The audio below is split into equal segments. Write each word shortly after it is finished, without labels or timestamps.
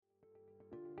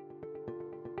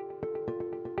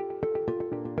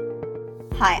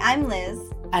Hi, I'm Liz.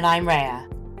 And I'm Rhea.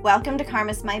 Welcome to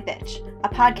Karma's My Bitch, a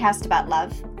podcast about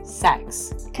love,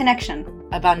 Sex, connection,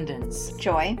 abundance,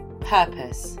 joy,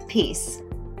 purpose, peace,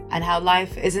 and how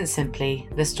life isn't simply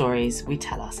the stories we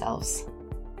tell ourselves.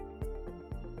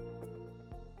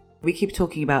 We keep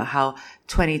talking about how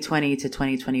 2020 to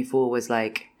 2024 was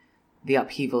like the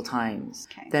upheaval times.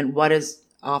 Okay. Then what does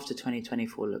after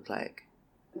 2024 look like?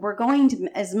 We're going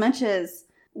to, as much as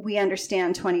we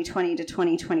understand 2020 to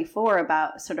 2024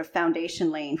 about sort of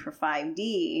foundation laying for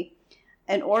 5D,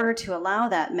 in order to allow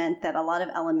that meant that a lot of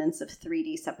elements of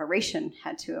 3D separation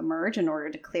had to emerge in order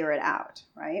to clear it out,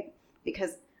 right?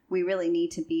 Because we really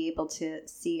need to be able to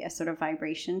see a sort of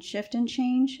vibration shift and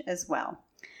change as well.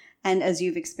 And as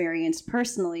you've experienced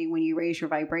personally, when you raise your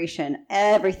vibration,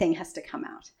 everything has to come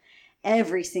out.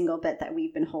 Every single bit that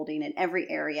we've been holding in every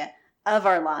area of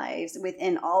our lives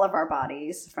within all of our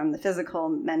bodies, from the physical,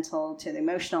 mental, to the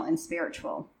emotional and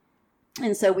spiritual.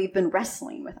 And so we've been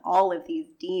wrestling with all of these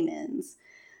demons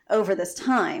over this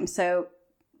time. So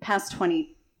past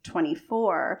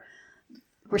 2024,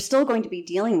 we're still going to be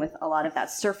dealing with a lot of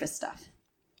that surface stuff,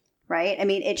 right? I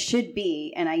mean, it should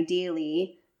be, and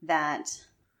ideally, that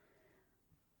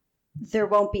there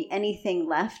won't be anything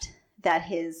left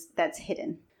that's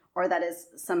hidden, or that is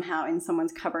somehow in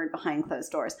someone's cupboard behind closed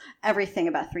doors. Everything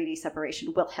about 3D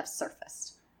separation will have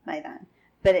surfaced by then.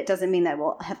 But it doesn't mean that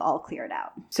we'll have all cleared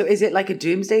out. So is it like a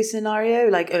doomsday scenario?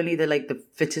 Like only the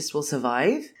fittest will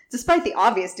survive? Despite the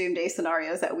obvious doomsday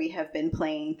scenarios that we have been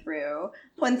playing through,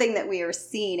 one thing that we are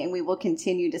seeing and we will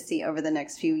continue to see over the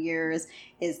next few years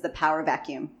is the power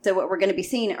vacuum. So what we're going to be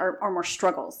seeing are more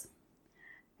struggles.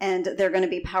 And they're going to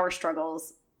be power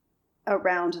struggles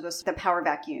around the power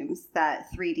vacuums that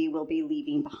 3D will be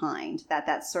leaving behind.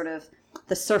 That's sort of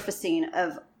the surfacing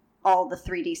of all the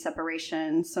 3D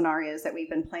separation scenarios that we've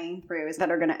been playing through is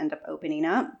that are going to end up opening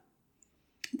up,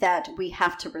 that we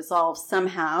have to resolve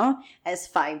somehow as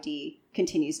 5D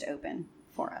continues to open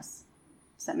for us.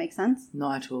 Does that make sense?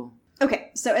 Not at all.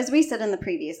 Okay, so as we said in the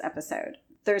previous episode,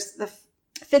 there's the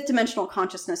fifth dimensional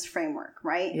consciousness framework,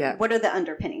 right? Yeah. What are the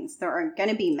underpinnings? There are going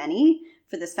to be many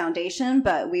for this foundation,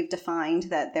 but we've defined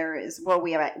that there is, well,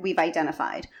 we've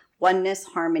identified oneness,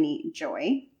 harmony,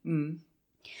 joy.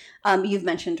 You've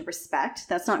mentioned respect.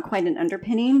 That's not quite an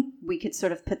underpinning. We could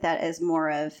sort of put that as more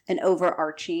of an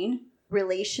overarching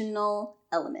relational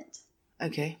element.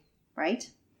 Okay. Right?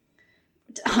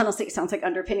 Honestly, it sounds like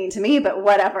underpinning to me, but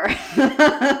whatever.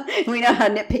 We know how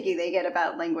nitpicky they get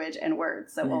about language and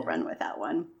words, so we'll run with that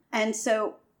one. And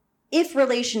so if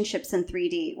relationships in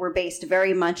 3D were based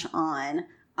very much on,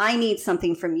 I need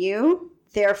something from you,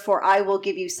 therefore I will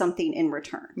give you something in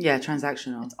return. Yeah,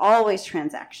 transactional. It's always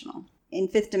transactional. In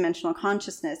fifth dimensional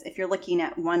consciousness, if you're looking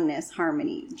at oneness,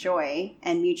 harmony, joy,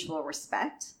 and mutual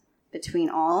respect between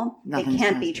all, it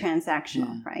can't be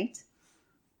transactional, right?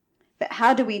 But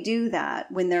how do we do that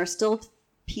when there are still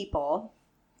people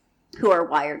who are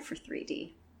wired for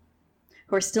 3D,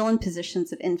 who are still in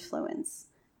positions of influence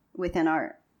within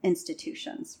our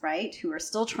institutions, right? Who are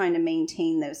still trying to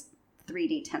maintain those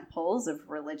 3D tent poles of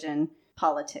religion,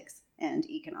 politics, and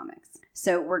economics.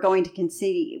 So we're going to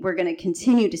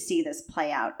continue to see this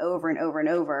play out over and over and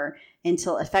over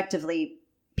until effectively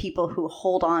people who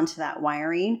hold on to that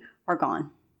wiring are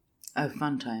gone. Oh,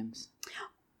 fun times.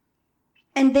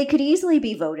 And they could easily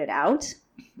be voted out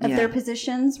of their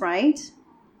positions, right?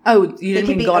 Oh, you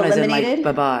didn't mean gone as in eliminated.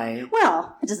 like bye-bye.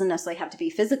 Well, it doesn't necessarily have to be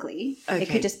physically. Okay. It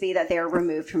could just be that they are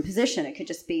removed from position. It could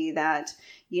just be that,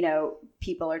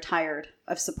 people are tired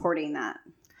of supporting that.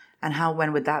 And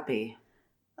when would that be?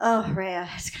 Oh, Rhea,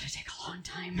 it's going to take a long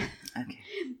time. Okay.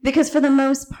 Because for the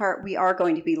most part, we are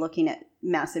going to be looking at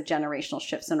massive generational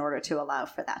shifts in order to allow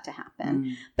for that to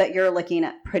happen. But you're looking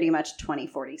at pretty much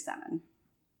 2047.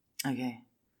 Okay.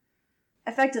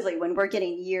 Effectively, when we're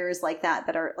getting years like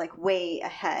that are like way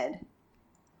ahead,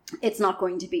 it's not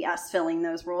going to be us filling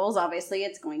those roles. Obviously,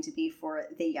 it's going to be for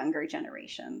the younger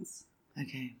generations.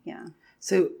 Okay. Yeah.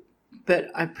 So, but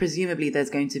presumably there's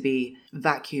going to be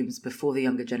vacuums before the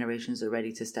younger generations are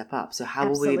ready to step up. So how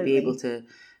will we be able to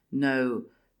know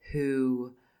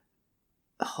who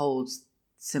holds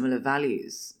similar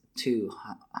values to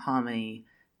harmony,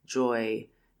 joy,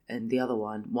 and the other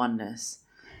one, oneness?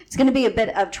 It's going to be a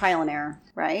bit of trial and error,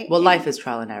 right? Well, life is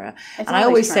trial and error. And I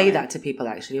always say that to people,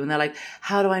 actually, when they're like,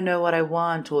 how do I know what I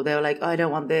want? Or they're like, oh, I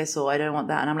don't want this, or I don't want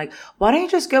that. And I'm like, why don't you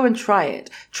just go and try it?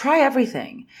 Try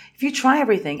everything. If you try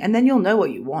everything, and then you'll know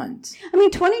what you want. I mean,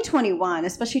 2021,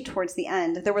 especially towards the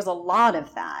end, there was a lot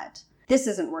of that. This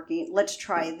isn't working. Let's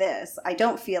try this. I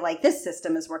don't feel like this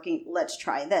system is working. Let's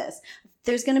try this.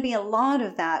 There's going to be a lot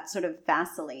of that sort of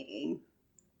vacillating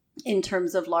in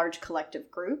terms of large collective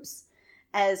groups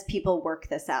as people work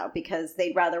this out, because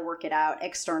they'd rather work it out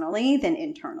externally than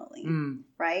internally,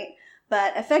 right?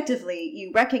 But effectively,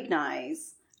 you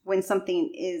recognize when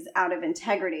something is out of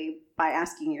integrity by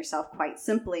asking yourself quite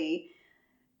simply,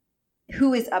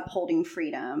 who is upholding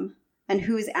freedom and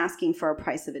who is asking for a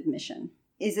price of admission?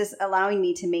 Is this allowing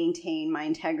me to maintain my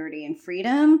integrity and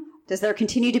freedom? Does there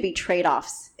continue to be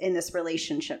trade-offs in this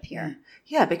relationship here?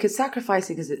 Yeah, because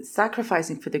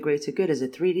sacrificing for the greater good is a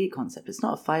 3D concept. It's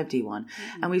not a 5D one.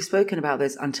 Mm-hmm. And we've spoken about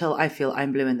this until I feel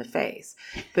I'm blue in the face.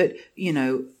 But,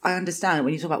 I understand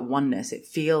when you talk about oneness,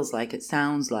 it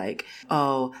sounds like,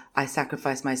 oh, I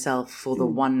sacrifice myself for the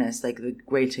oneness, like the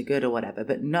greater good or whatever.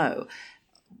 But no.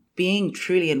 Being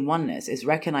truly in oneness is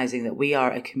recognizing that we are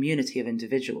a community of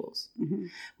individuals,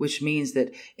 which means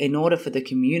that in order for the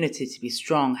community to be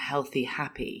strong, healthy,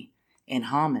 happy, in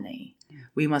harmony,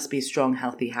 we must be strong,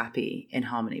 healthy, happy, in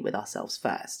harmony with ourselves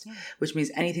first, which means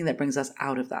anything that brings us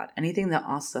out of that, anything that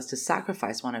asks us to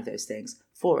sacrifice one of those things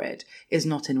for it is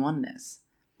not in oneness.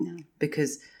 No.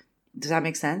 Because... Does that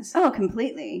make sense? Oh,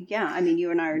 completely. Yeah. I mean,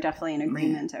 you and I are definitely in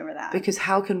agreement over that. Because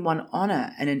how can one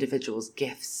honor an individual's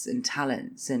gifts and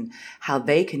talents and how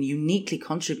they can uniquely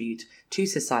contribute to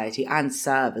society and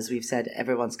serve, as we've said,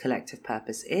 everyone's collective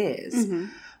purpose is,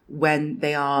 when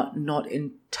they are not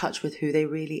in touch with who they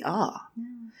really are?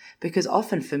 Because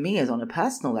often for me, as on a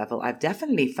personal level, I've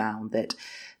definitely found that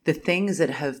the things that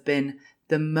have been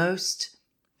the most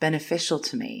beneficial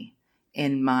to me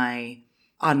in my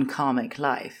unkarmic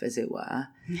life, as it were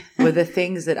the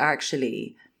things that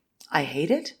actually I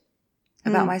hated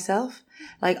about myself.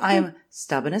 Like, I am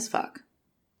stubborn as fuck.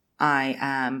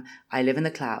 I live in the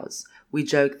clouds. We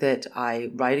joke that I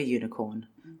ride a unicorn.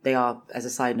 They are, as a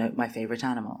side note, my favorite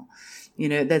animal.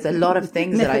 There's a lot of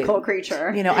things that mythical creature.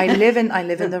 I live in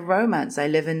the romance. I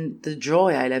live in the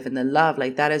joy. I live in the love.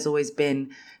 Like, that has always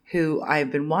been who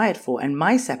I've been wired for. And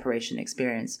my separation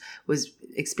experience was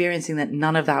experiencing that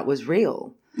none of that was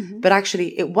real. But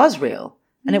actually it was real,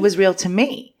 and it was real to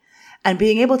me. And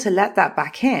being able to let that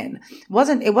back in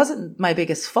wasn't my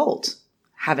biggest fault,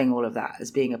 having all of that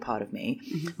as being a part of me.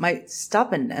 My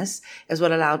stubbornness is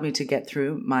what allowed me to get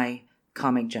through my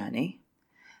karmic journey.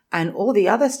 And all the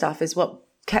other stuff is what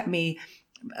kept me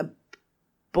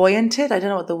buoyanted. I don't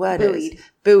know what the word is.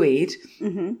 Buoyed.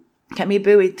 Kept me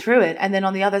buoyed through it. And then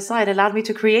on the other side, allowed me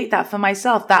to create that for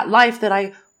myself, that life that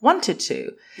I wanted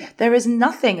to. Yeah. There is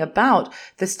nothing about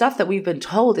the stuff that we've been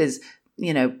told is,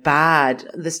 bad,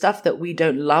 the stuff that we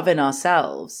don't love in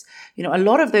ourselves. A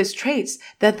lot of those traits,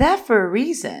 they're there for a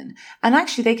reason. And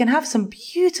actually they can have some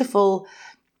beautiful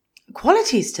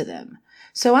qualities to them.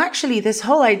 So actually this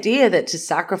whole idea that to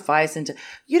sacrifice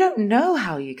you don't know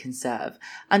how you can serve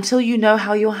until you know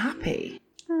how you're happy.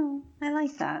 Oh, I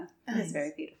like that. That is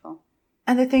very beautiful.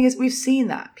 And the thing is, we've seen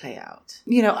that play out.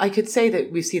 I could say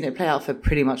that we've seen it play out for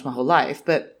pretty much my whole life,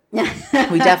 but we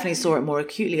definitely saw it more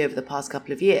acutely over the past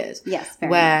couple of years. Yes,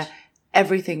 very where much.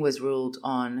 Everything was ruled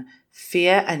on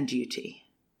fear and duty.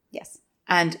 Yes.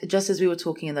 And just as we were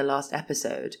talking in the last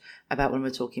episode about when we're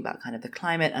talking about kind of the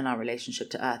climate and our relationship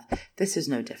to Earth, this is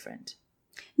no different.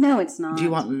 No, it's not. Do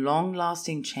you want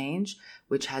long-lasting change,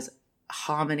 which has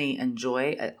harmony and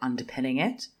joy underpinning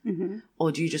it?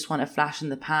 Or do you just want a flash in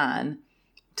the pan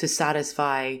to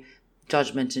satisfy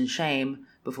judgment and shame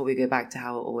before we go back to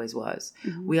how it always was?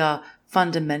 We are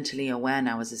fundamentally aware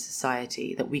now as a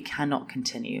society that we cannot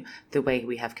continue the way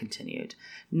we have continued.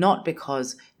 Not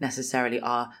because necessarily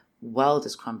our world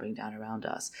is crumbling down around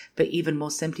us, but even more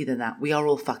simply than that, we are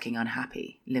all fucking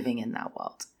unhappy living in that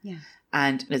world. Yeah.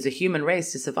 And as a human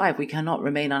race to survive, we cannot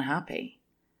remain unhappy.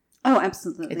 Oh,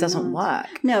 absolutely. It doesn't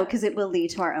work. No, because it will lead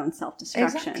to our own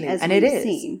self-destruction. Exactly. As and we've it is.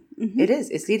 Seen. It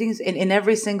is. It's leading in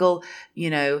every single,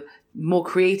 more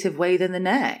creative way than the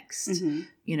next. And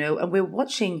we're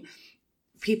watching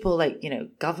people like,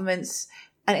 governments,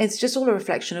 and it's just all a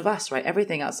reflection of us, right?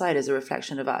 Everything outside is a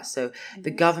reflection of us. So the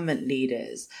government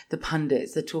leaders, the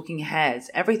pundits, the talking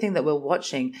heads, everything that we're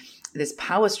watching, this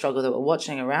power struggle that we're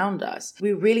watching around us,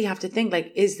 we really have to think,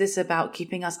 like, is this about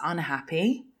keeping us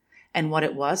unhappy and what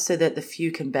it was so that the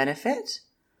few can benefit?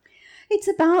 It's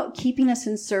about keeping us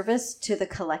in service to the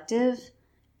collective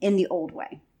in the old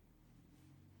way.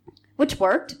 Which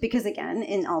worked because, again,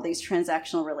 in all these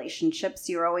transactional relationships,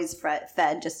 you're always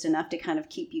fed just enough to kind of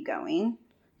keep you going,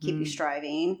 keep you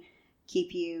striving,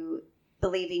 keep you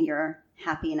believing you're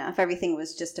happy enough. Everything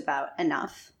was just about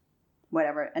enough,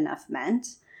 whatever enough meant.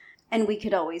 And we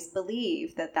could always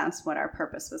believe that that's what our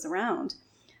purpose was around.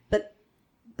 But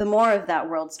the more of that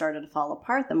world started to fall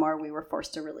apart, the more we were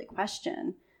forced to really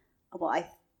question, well, I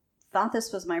thought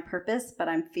this was my purpose, but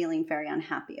I'm feeling very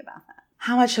unhappy about that.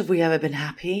 how much have we ever been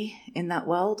happy in that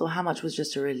world, or how much was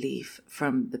just a relief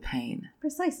from the pain?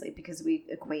 Precisely, because we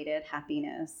equated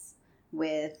happiness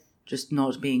with just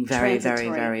not being very, very,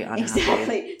 very unhappy.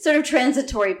 Exactly. Sort of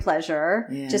transitory pleasure.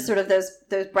 Yeah. Just sort of those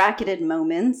bracketed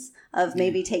moments of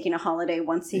maybe taking a holiday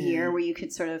once a year where you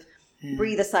could sort of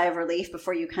breathe a sigh of relief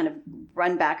before you kind of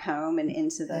run back home and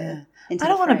into the into I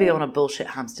don't want to be on a bullshit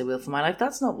hamster wheel for my life.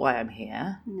 That's not why I'm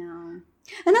here. No.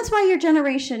 And that's why your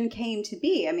generation came to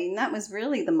be. I mean, that was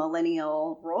really the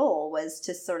millennial role, was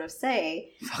to sort of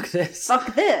say, fuck this.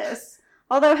 Fuck this.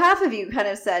 Although half of you kind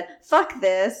of said, fuck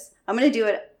this, I'm going to do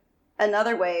it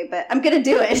another way, but I'm going to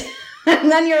do it.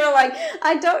 And then you're like,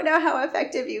 I don't know how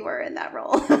effective you were in that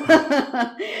role.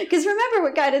 Because remember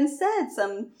what Guidance said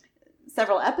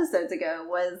several episodes ago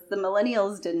was the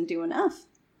millennials didn't do enough.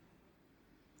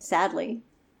 Sadly.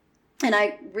 And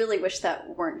I really wish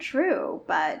that weren't true,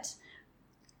 but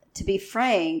to be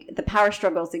frank, the power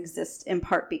struggles exist in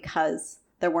part because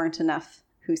there weren't enough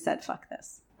who said, fuck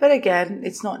this. But again,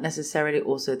 it's not necessarily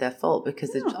also their fault,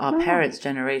 because our parents'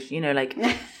 generation, like...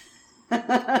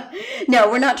 No,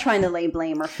 we're not trying to lay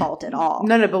blame or fault at all.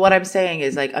 No, but what I'm saying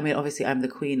is, obviously I'm the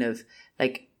queen of,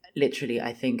 literally,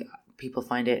 I think people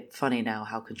find it funny now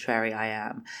how contrary I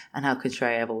am and how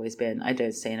contrary I've always been. I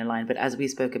don't stay in a line. But as we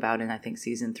spoke about in, I think,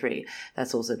 season 3,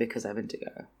 that's also because I'm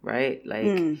indigo, right?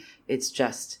 It's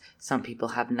just some people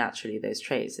have naturally those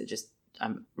traits.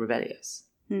 I'm rebellious.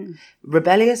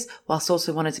 Rebellious whilst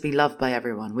also wanting to be loved by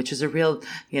everyone, which is a real,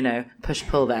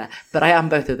 push-pull there. But I am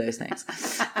both of those things.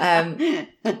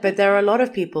 But there are a lot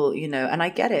of people, and I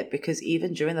get it, because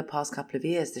even during the past couple of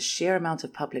years, the sheer amount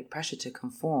of public pressure to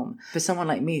conform for someone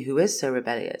like me who is so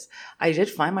rebellious, I did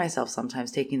find myself sometimes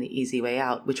taking the easy way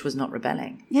out, which was not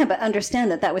rebelling. Yeah, but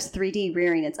understand that was 3D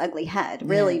rearing its ugly head,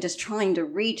 really just trying to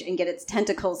reach and get its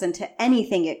tentacles into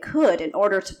anything it could in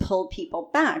order to pull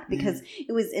people back, because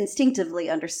it was instinctively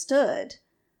understood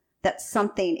that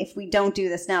something, if we don't do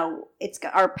this now,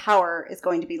 our power is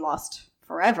going to be lost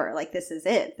forever. This is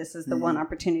it. This is the one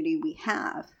opportunity we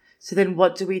have. So then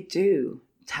what do we do?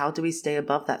 How do we stay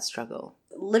above that struggle?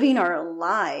 Living our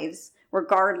lives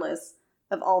regardless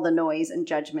of all the noise and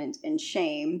judgment and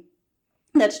shame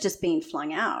that's just being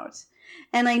flung out.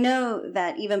 And I know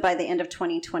that even by the end of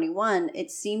 2021,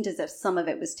 it seemed as if some of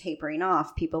it was tapering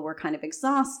off. People were kind of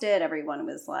exhausted. Everyone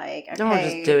was like, okay. They're all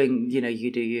just doing,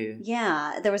 you do you.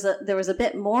 Yeah, there was a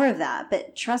bit more of that.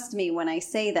 But trust me when I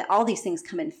say that all these things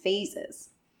come in phases,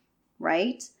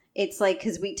 right? It's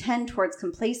because we tend towards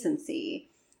complacency.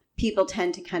 People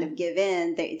tend to kind of give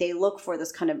in. They look for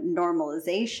this kind of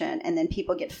normalization, and then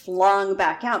people get flung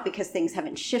back out because things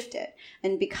haven't shifted.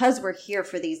 And because we're here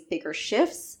for these bigger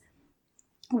shifts,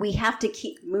 we have to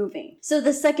keep moving. So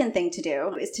the second thing to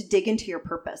do is to dig into your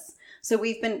purpose. So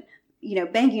we've been,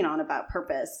 banging on about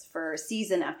purpose for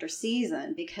season after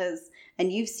season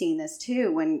and you've seen this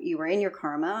too, when you were in your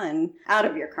karma and out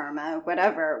of your karma,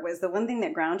 whatever, was the one thing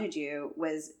that grounded you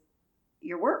was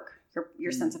your work,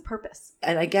 your sense of purpose.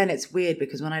 And again, it's weird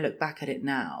because when I look back at it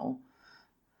now,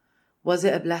 was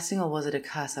it a blessing or was it a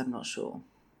curse? I'm not sure.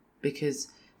 Because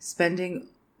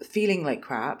feeling like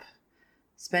crap,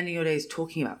 spending your days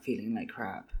talking about feeling like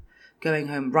crap, going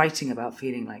home writing about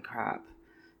feeling like crap,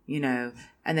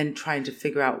 and then trying to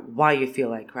figure out why you feel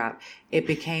like crap, it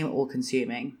became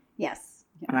all-consuming. Yes.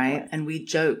 Yeah, right? And we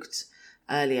joked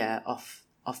earlier off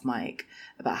mic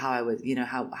about how I was,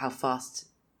 how fast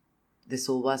this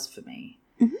all was for me,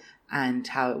 and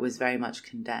how it was very much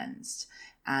condensed.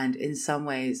 And in some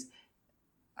ways,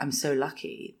 I'm so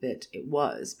lucky that it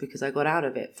was, because I got out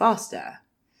of it faster.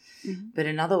 Mm-hmm. But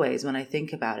in other ways, when I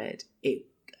think about it, it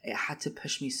had to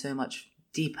push me so much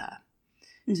deeper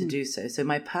to do so. So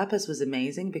my purpose was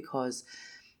amazing because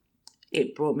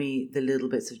it brought me the little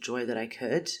bits of joy that I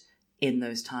could in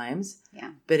those times.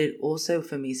 Yeah. But it also,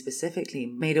 for me specifically,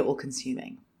 made it all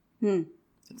consuming.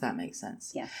 If that makes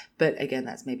sense. Yeah. But again,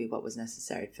 that's maybe what was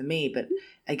necessary for me. But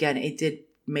again, it did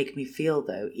make me feel,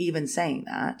 though, even saying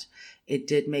that, it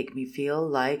did make me feel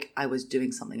like I was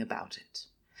doing something about it.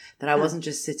 That I wasn't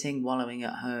just sitting wallowing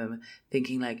at home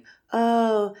thinking like,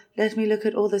 oh, let me look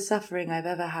at all the suffering I've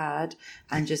ever had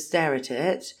and just stare at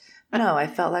it. No, I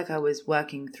felt like I was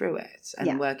working through it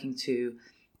and working to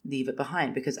leave it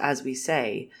behind. Because as we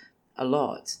say a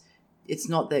lot, it's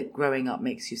not that growing up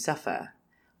makes you suffer.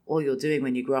 All you're doing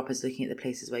when you grow up is looking at the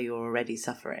places where you're already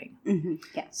suffering.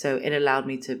 Yeah. So it allowed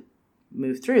me to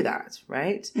move through that,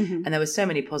 right? And there were so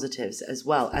many positives as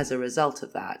well as a result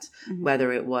of that,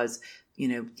 whether it was,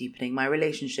 deepening my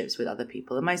relationships with other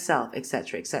people and myself,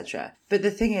 etc., etc. But the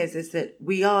thing is that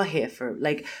we are here for,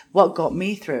 like, what got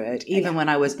me through it, even when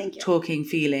I was talking,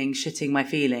 feeling, shitting my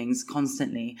feelings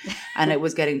constantly, and it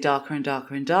was getting darker and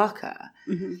darker and darker.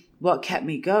 What kept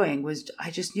me going was I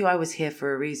just knew I was here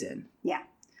for a reason. Yeah.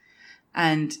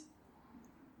 And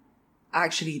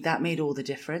actually that made all the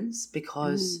difference,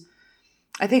 because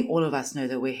I think all of us know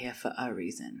that we're here for a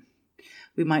reason.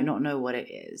 We might not know what it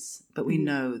is, but we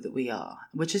know that we are,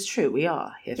 which is true. We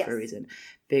are here for a reason.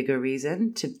 Bigger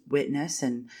reason to witness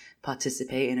and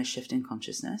participate in a shift in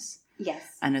consciousness.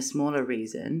 Yes. And a smaller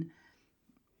reason,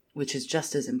 which is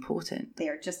just as important. They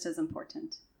are just as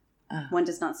important. One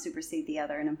does not supersede the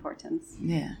other in importance.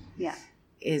 Yeah. Yeah.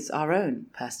 Is our own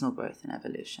personal growth and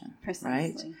evolution. Precisely.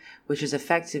 Right? Which is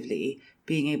effectively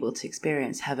being able to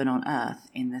experience heaven on earth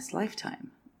in this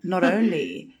lifetime. Not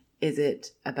only is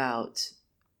it about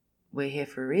we're here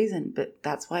for a reason, but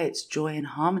that's why it's joy and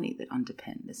harmony that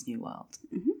underpin this new world.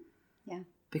 Yeah.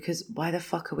 Because why the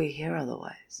fuck are we here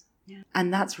otherwise? Yeah.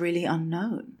 And that's really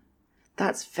unknown.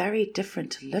 That's very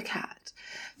different to look at.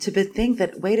 To think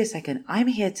that, wait a second, I'm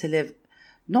here to live,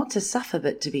 not to suffer,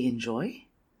 but to be in joy.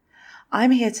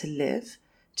 I'm here to live,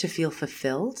 to feel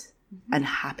fulfilled and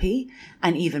happy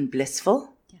and even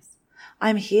blissful.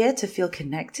 I'm here to feel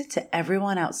connected to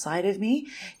everyone outside of me,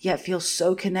 yet feel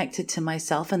so connected to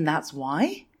myself. And that's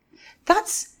why?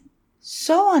 That's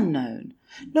so unknown.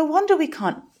 No wonder we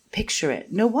can't picture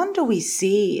it. No wonder we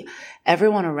see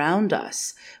everyone around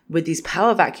us with these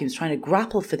power vacuums trying to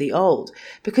grapple for the old.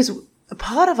 Because a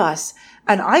part of us,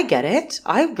 and I get it,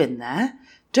 I've been there,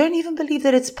 don't even believe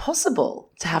that it's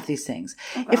possible to have these things.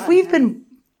 Oh God, if we've been...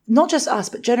 Not just us,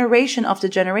 but generation after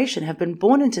generation have been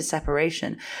born into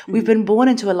separation. We've been born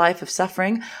into a life of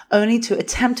suffering only to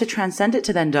attempt to transcend it,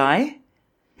 to then die,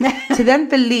 to then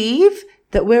believe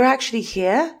that we're actually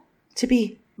here to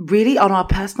be really on our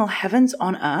personal heavens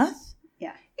on earth.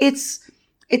 Yeah.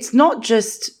 It's not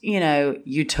just,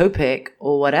 utopic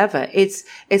or whatever. It's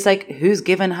like, who's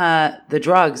given her the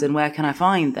drugs and where can I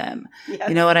find them? Yes.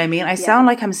 You know what I mean? I sound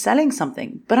like I'm selling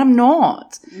something, but I'm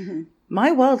not.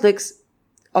 My world looks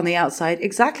on the outside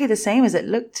exactly the same as it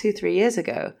looked 2-3 years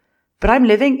ago, but I'm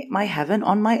living my heaven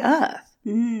on my earth.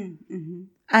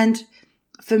 And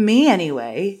for me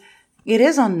anyway, it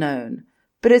is unknown,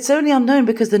 but it's only unknown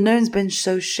because the known's been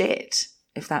so shit,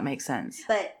 if that makes sense.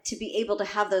 But to be able to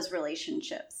have those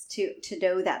relationships, to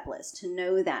know that bliss, to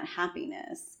know that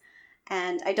happiness.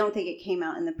 And I don't think it came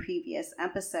out in the previous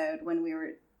episode when we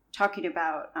were talking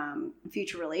about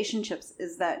future relationships,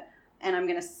 is that, and I'm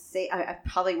going to say, I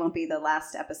probably won't be the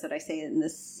last episode I say in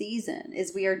this season,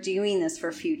 is we are doing this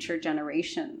for future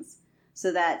generations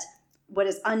so that what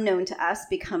is unknown to us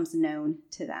becomes known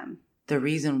to them. The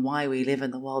reason why we live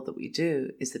in the world that we do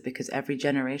is that because every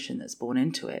generation that's born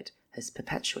into it has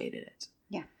perpetuated it.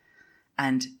 Yeah.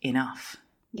 And enough.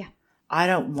 Yeah. I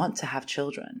don't want to have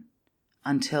children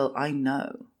until I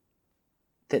know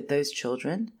that those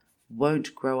children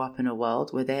won't grow up in a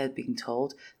world where they're being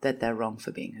told that they're wrong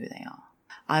for being who they are.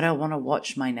 I don't want to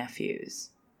watch my nephews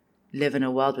live in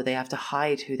a world where they have to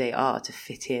hide who they are to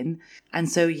fit in. And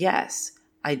so, yes,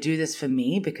 I do this for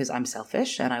me because I'm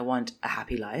selfish and I want a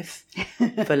happy life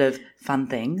full of fun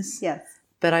things. Yes.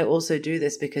 But I also do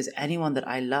this because anyone that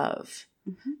I love,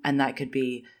 and that could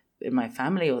be in my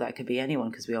family or that could be anyone,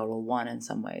 because we are all one in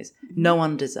some ways, no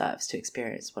one deserves to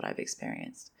experience what I've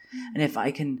experienced. And if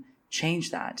I can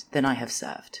change that, then I have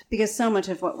served. Because so much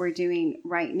of what we're doing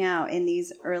right now in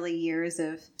these early years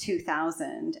of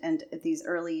 2000 and these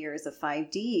early years of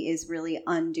 5D is really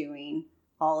undoing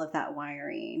all of that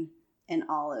wiring and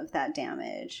all of that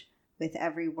damage with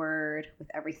every word, with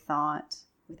every thought,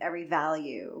 with every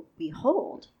value we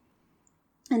hold.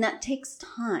 And that takes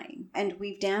time. And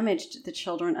we've damaged the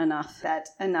children enough that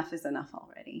enough is enough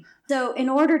already. So in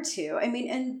order to,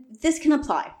 and this can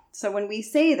apply. So when we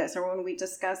say this or when we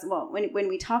discuss, when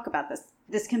we talk about this,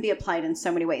 this can be applied in so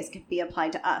many ways. It can be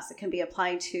applied to us. It can be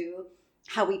applied to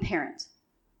how we parent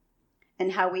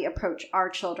and how we approach our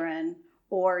children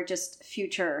or just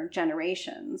future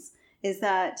generations, is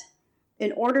that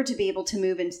in order to be able to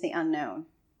move into the unknown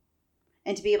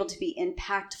and to be able to be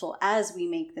impactful as we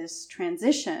make this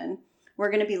transition, we're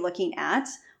going to be looking at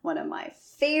one of my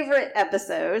favorite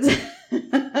episodes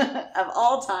of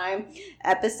all time,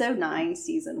 episode 9,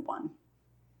 season 1,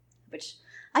 which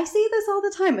I say this all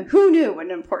the time. Who knew what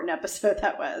an important episode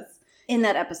that was? In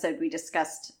that episode, we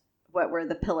discussed what were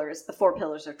the 4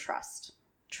 pillars of trust,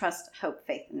 hope,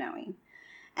 faith, and knowing.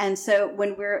 And so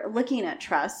when we're looking at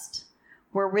trust,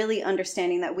 we're really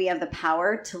understanding that we have the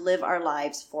power to live our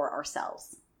lives for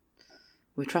ourselves.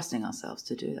 We're trusting ourselves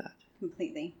to do that.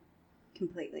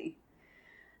 Completely.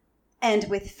 And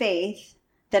with faith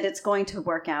that it's going to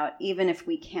work out even if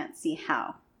we can't see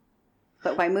how.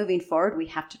 But by moving forward, we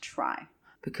have to try.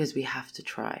 Because we have to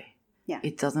try. Yeah.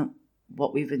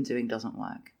 What we've been doing doesn't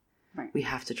work. Right. We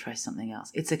have to try something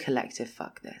else. It's a collective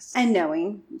fuck this. And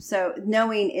knowing. So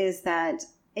knowing is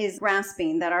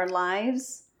grasping that our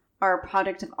lives are a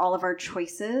product of all of our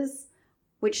choices,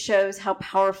 which shows how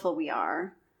powerful we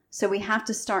are. So we have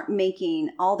to start making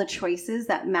all the choices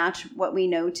that match what we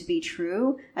know to be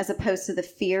true, as opposed to the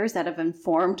fears that have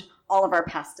informed all of our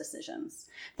past decisions.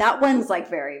 That one's like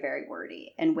very, very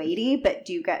wordy and weighty, but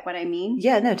do you get what I mean?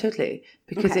 Yeah, no, totally.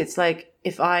 Because it's like,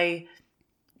 if I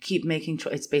keep making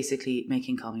it's basically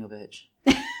making calm your bitch.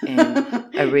 In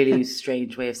a really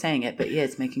strange way of saying it, but yeah,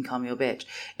 it's making calm your bitch.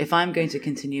 If I'm going to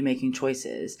continue making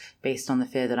choices based on the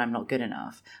fear that I'm not good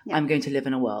enough, I'm going to live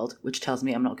in a world which tells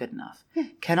me I'm not good enough.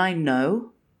 Can I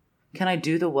know? Can I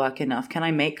do the work enough? Can I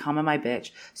make karma my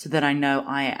bitch so that I know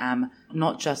I am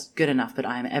not just good enough, but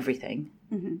I am everything?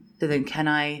 Mm-hmm. So then can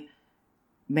I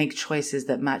make choices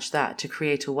that match that to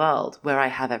create a world where I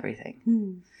have everything?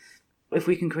 Mm. If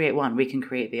we can create one, we can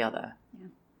create the other.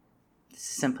 It's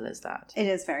as simple as that. It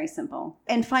is very simple.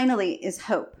 And finally is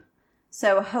hope.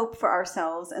 So hope for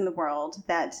ourselves and the world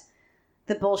that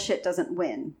the bullshit doesn't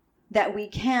win. That we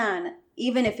can,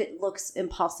 even if it looks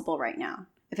impossible right now.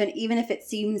 Even if it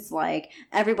seems like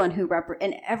everyone who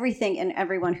everything and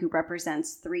everyone who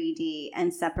represents 3D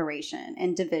and separation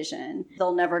and division,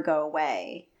 they'll never go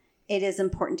away. It is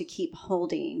important to keep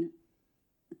holding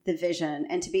the vision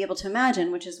and to be able to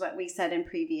imagine, which is what we said in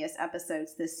previous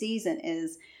episodes this season,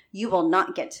 is you will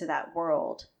not get to that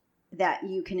world that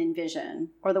you can envision,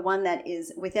 or the one that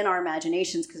is within our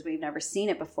imaginations because we've never seen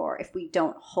it before, if we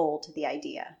don't hold the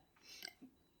idea.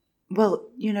 Well,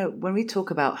 when we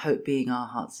talk about hope being our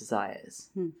heart's desires,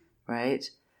 right?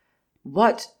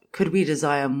 What could we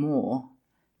desire more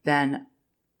than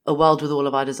a world with all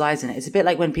of our desires in it? It's a bit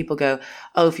like when people go,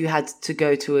 oh, if you had to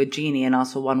go to a genie and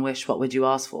ask for one wish, what would you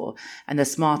ask for? And the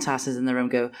smart asses in the room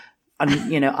go,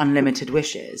 unlimited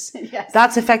wishes. Yes.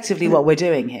 That's effectively what we're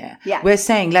doing here. Yeah. We're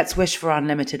saying let's wish for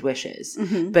unlimited wishes,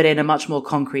 but in a much more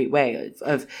concrete way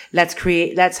of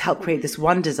let's help create this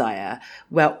one desire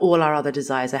where all our other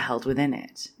desires are held within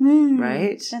it.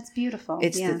 Right? That's beautiful.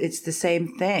 It's the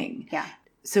same thing. Yeah.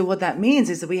 So what that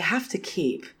means is that we have to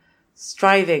keep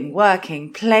striving,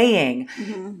 working, playing,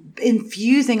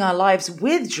 infusing our lives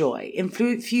with joy,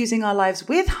 infusing our lives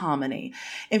with harmony,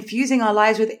 infusing our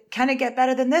lives with, can it get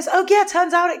better than this? Oh yeah,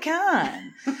 turns out it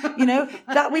can.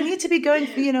 That we need to be going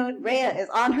for, Rhea is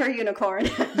on her unicorn.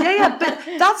 yeah, but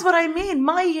that's what I mean.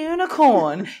 My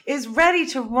unicorn is ready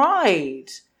to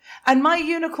ride. And my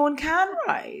unicorn can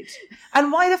ride.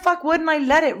 And why the fuck wouldn't I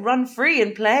let it run free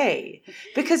and play?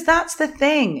 Because that's the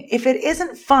thing. If it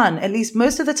isn't fun, at least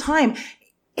most of the time,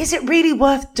 is it really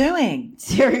worth doing?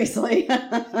 Seriously.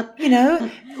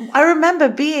 I remember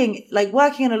being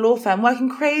working in a law firm, working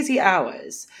crazy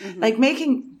hours,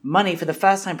 making money for the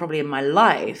first time probably in my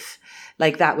life,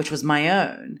 like that, which was my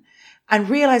own,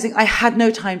 and realizing I had no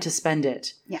time to spend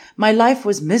it. Yeah. My life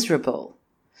was miserable.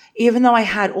 Even though I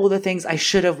had all the things I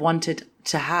should have wanted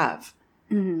to have.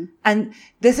 Mm-hmm. And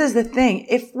this is the thing.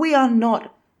 If we are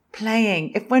not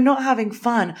playing, if we're not having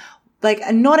fun,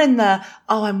 and not in the,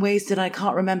 oh, I'm wasted, I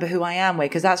can't remember who I am way,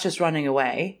 because that's just running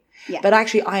away. Yeah. But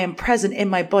actually, I am present in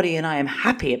my body and I am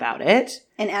happy about it.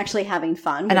 And actually having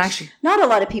fun, which not a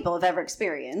lot of people have ever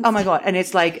experienced. Oh my God. And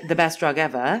it's like the best drug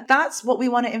ever. That's what we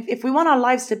want to, if we want our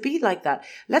lives to be like that,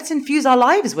 let's infuse our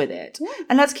lives with it.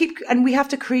 Yeah. And we have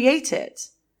to create it.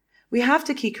 We have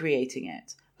to keep creating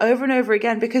it over and over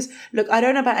again because, look, I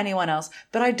don't know about anyone else,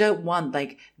 but I don't want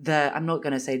I'm not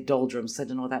going to say doldrums, I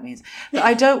don't know what that means, but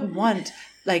I don't want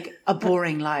a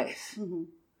boring life. Mm-hmm.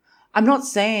 I'm not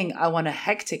saying I want a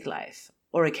hectic life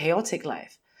or a chaotic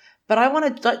life, but I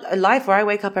want a life where I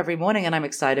wake up every morning and I'm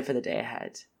excited for the day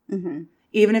ahead. Mm-hmm.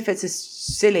 Even if it's as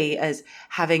silly as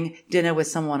having dinner with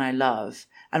someone I love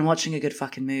and watching a good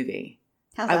fucking movie.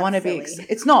 I want to be,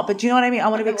 it's not, but do you know what I mean? I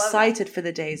want to be excited for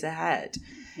the days ahead.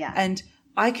 Yeah. And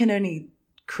I can only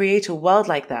create a world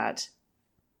like that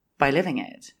by living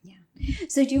it. Yeah.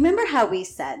 So do you remember how we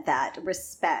said that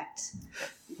respect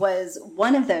was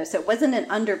one of those? So it wasn't an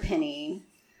underpinning,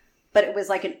 but it was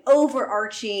like an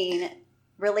overarching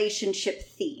relationship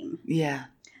theme. Yeah.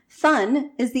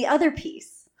 Fun is the other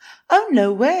piece. Oh,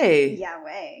 no way. Yeah,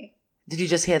 way. Did you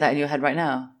just hear that in your head right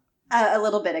now? A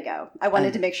little bit ago. I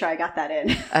wanted to make sure I got that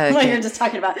in. Okay. What you're just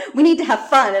talking about. We need to have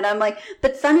fun. And I'm like,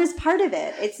 but fun is part of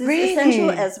it. It's as essential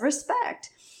as respect.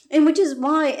 And which is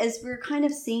why, as we're kind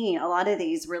of seeing a lot of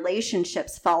these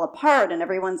relationships fall apart and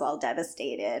everyone's all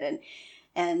devastated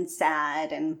and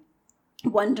sad and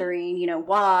wondering,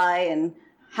 why and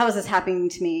how is this happening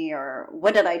to me, or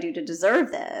what did I do to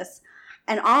deserve this?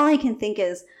 And all I can think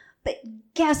is, but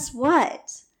guess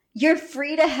what? You're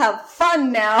free to have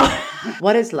fun now.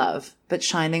 What is love but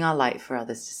shining our light for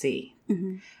others to see?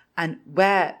 Mm-hmm. And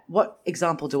what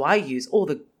example do I use all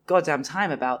the goddamn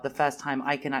time about the first time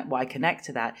I connect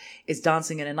to that is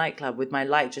dancing in a nightclub with my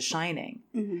light just shining.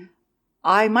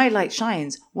 Mm-hmm. My light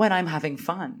shines when I'm having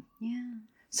fun. Yeah.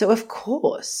 So of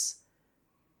course,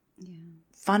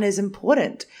 fun is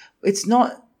important. It's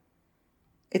not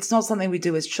something we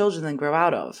do as children and grow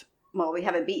out of. Well, we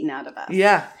have it beaten out of us.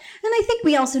 Yeah. And I think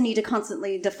we also need to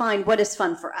constantly define what is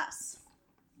fun for us,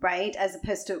 right? As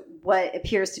opposed to what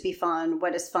appears to be fun,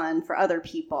 what is fun for other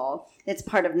people. It's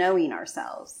part of knowing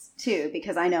ourselves, too,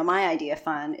 because I know my idea of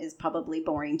fun is probably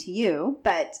boring to you,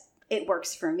 but it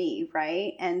works for me,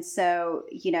 right? And so,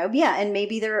 and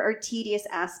maybe there are tedious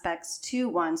aspects to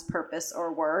one's purpose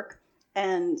or work,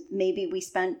 and maybe we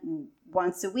spend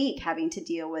once a week having to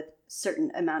deal with certain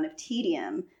amount of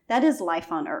tedium. That is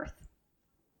life on earth.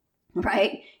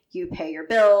 Right? You pay your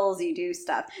bills, you do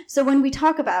stuff. So when we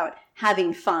talk about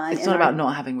having fun... It's not about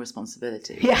not having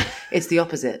responsibility. Yeah. It's the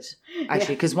opposite,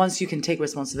 actually, because once you can take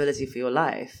responsibility for your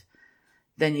life,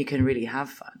 then you can really have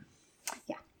fun.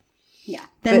 Yeah. Yeah.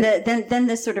 Then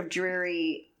the sort of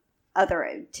dreary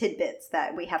other tidbits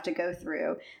that we have to go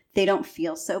through, they don't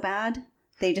feel so bad.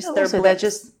 They're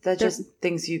just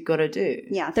things you've got to do.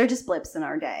 Yeah, they're just blips in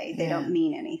our day. They don't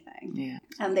mean anything. Yeah.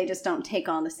 And they just don't take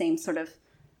on the same sort of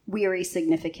weary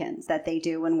significance that they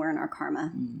do when we're in our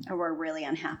karma or we're really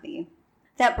unhappy.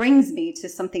 That brings me to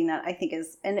something that I think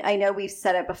is, and I know we've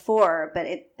said it before, but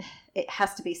it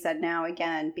has to be said now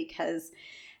again, because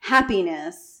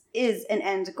happiness is an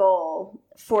end goal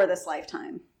for this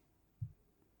lifetime.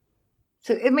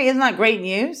 So, isn't that great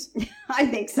news? I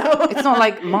think so. It's not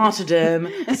like martyrdom,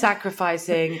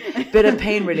 sacrificing, bit of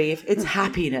pain relief. It's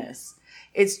happiness.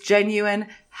 It's genuine,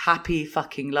 happy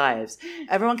fucking lives.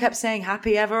 Everyone kept saying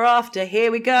happy ever after. Here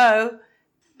we go.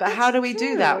 But how do we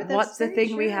do that? What's the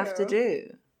thing we have to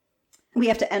do? We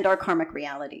have to end our karmic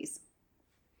realities.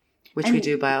 Which we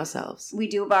do by ourselves. We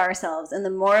do by ourselves. And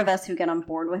the more of us who get on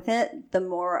board with it, the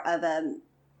more of a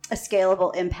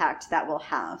scalable impact that will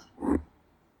have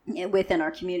within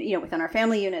our community, within our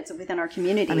family units, within our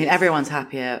community. I mean, everyone's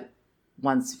happier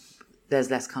once there's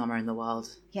less karma in the world.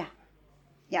 Yeah.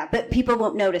 Yeah, but people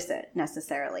won't notice it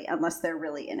necessarily unless they're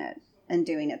really in it and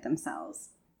doing it themselves.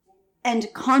 And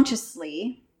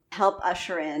consciously help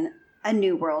usher in a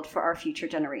new world for our future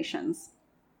generations.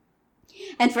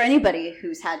 And for anybody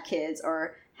who's had kids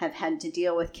or have had to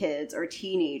deal with kids or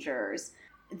teenagers,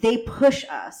 they push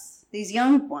us, these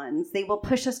young ones, they will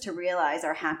push us to realize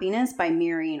our happiness by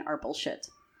mirroring our bullshit.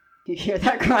 You hear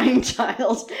that crying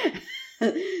child?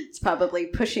 It's probably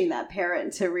pushing that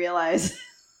parent to realize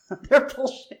their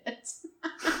bullshit.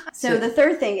 So the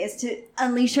third thing is to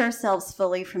unleash ourselves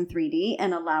fully from 3D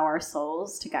and allow our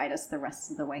souls to guide us the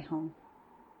rest of the way home.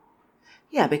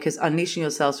 Yeah, because unleashing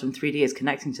yourselves from 3D is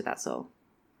connecting to that soul.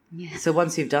 Yeah. So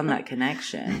once you've done that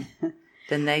connection,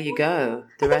 then there you go.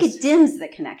 I think it dims the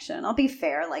connection. I'll be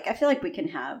fair. Like, I feel like we can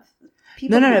have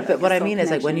people. No. But what I mean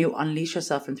is, like, when you unleash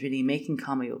yourself from 3D, making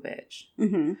karma your bitch,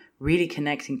 really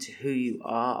connecting to who you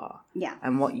are,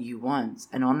 and what you want,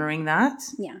 and honoring that,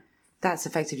 that's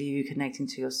effectively you connecting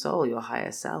to your soul, your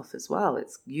higher self as well.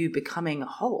 It's you becoming a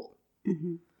whole.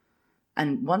 Mm-hmm.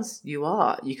 And once you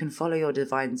are, you can follow your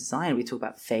divine design. We talk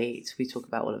about fate, we talk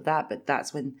about all of that, but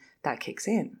that's when that kicks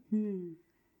in. Mm.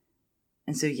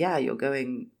 And so, you're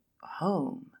going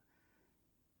home,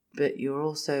 but you're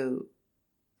also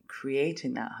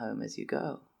creating that home as you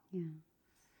go. Yeah.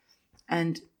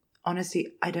 And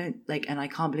honestly, I don't and I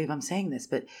can't believe I'm saying this,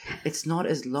 but it's not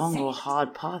as long or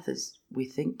hard path as we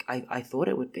think I thought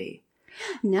it would be.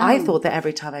 No. I thought that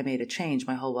every time I made a change,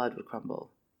 my whole world would crumble.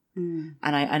 Mm.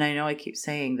 And I know I keep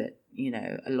saying that,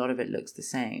 a lot of it looks the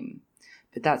same,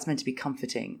 but that's meant to be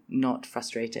comforting, not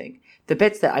frustrating. The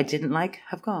bits that I didn't like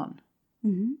have gone.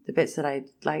 Mm-hmm. The bits that I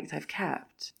liked, I've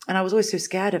kept. And I was always so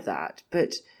scared of that.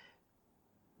 But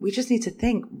we just need to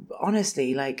think,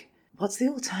 honestly, what's the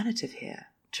alternative here?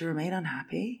 To remain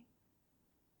unhappy?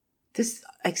 This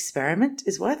experiment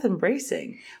is worth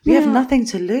embracing. We have nothing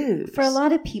to lose. For a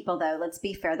lot of people, though, let's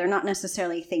be fair, they're not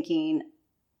necessarily thinking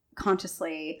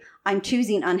consciously, I'm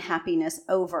choosing unhappiness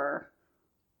over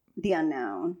the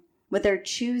unknown. What they're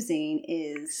choosing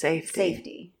is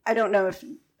safety. I don't know if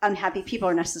unhappy people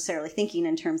are necessarily thinking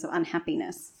in terms of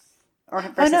unhappiness or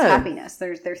versus happiness.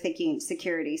 They're thinking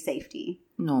security, safety.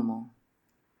 Normal.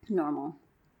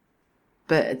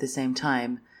 But at the same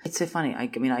time, it's so funny. I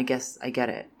mean, I guess I get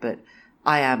it, but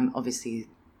I am obviously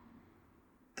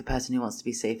the person who wants to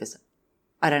be safest.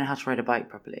 I don't know how to ride a bike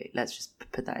properly. Let's just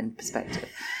put that in perspective.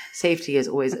 Safety is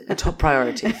always a top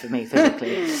priority for me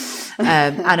physically.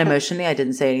 And emotionally, I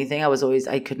didn't say anything.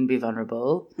 I couldn't be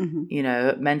vulnerable. Mm-hmm. You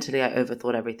know, mentally, I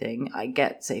overthought everything. I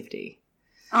get safety.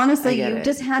 Honestly, you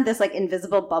just had this like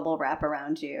invisible bubble wrap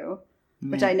around you,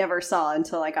 which I never saw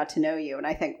until I got to know you. And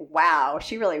I think, wow,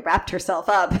 she really wrapped herself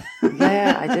up.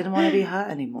 Yeah, I didn't want to be hurt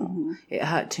anymore. Mm-hmm. It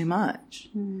hurt too much.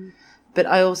 Mm-hmm. But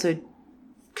I also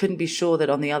couldn't be sure that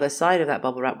on the other side of that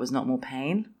bubble wrap was not more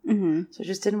pain. Mm-hmm. So I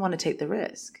just didn't want to take the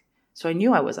risk. So I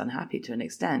knew I was unhappy to an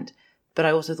extent, but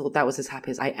I also thought that was as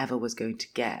happy as I ever was going to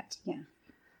get. Yeah.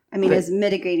 I mean, is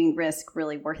mitigating risk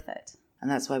really worth it? And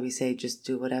that's why we say just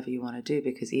do whatever you want to do,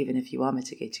 because even if you are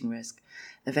mitigating risk,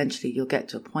 eventually you'll get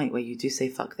to a point where you do say,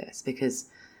 fuck this, because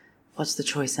what's the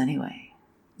choice anyway?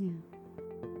 Yeah.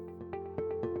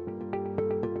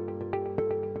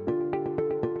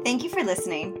 Thank you for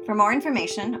listening. For more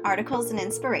information, articles, and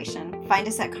inspiration, find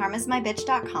us at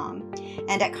karmasmybitch.com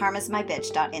and at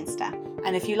karmasmybitch.insta.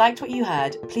 And if you liked what you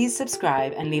heard, please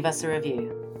subscribe and leave us a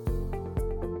review.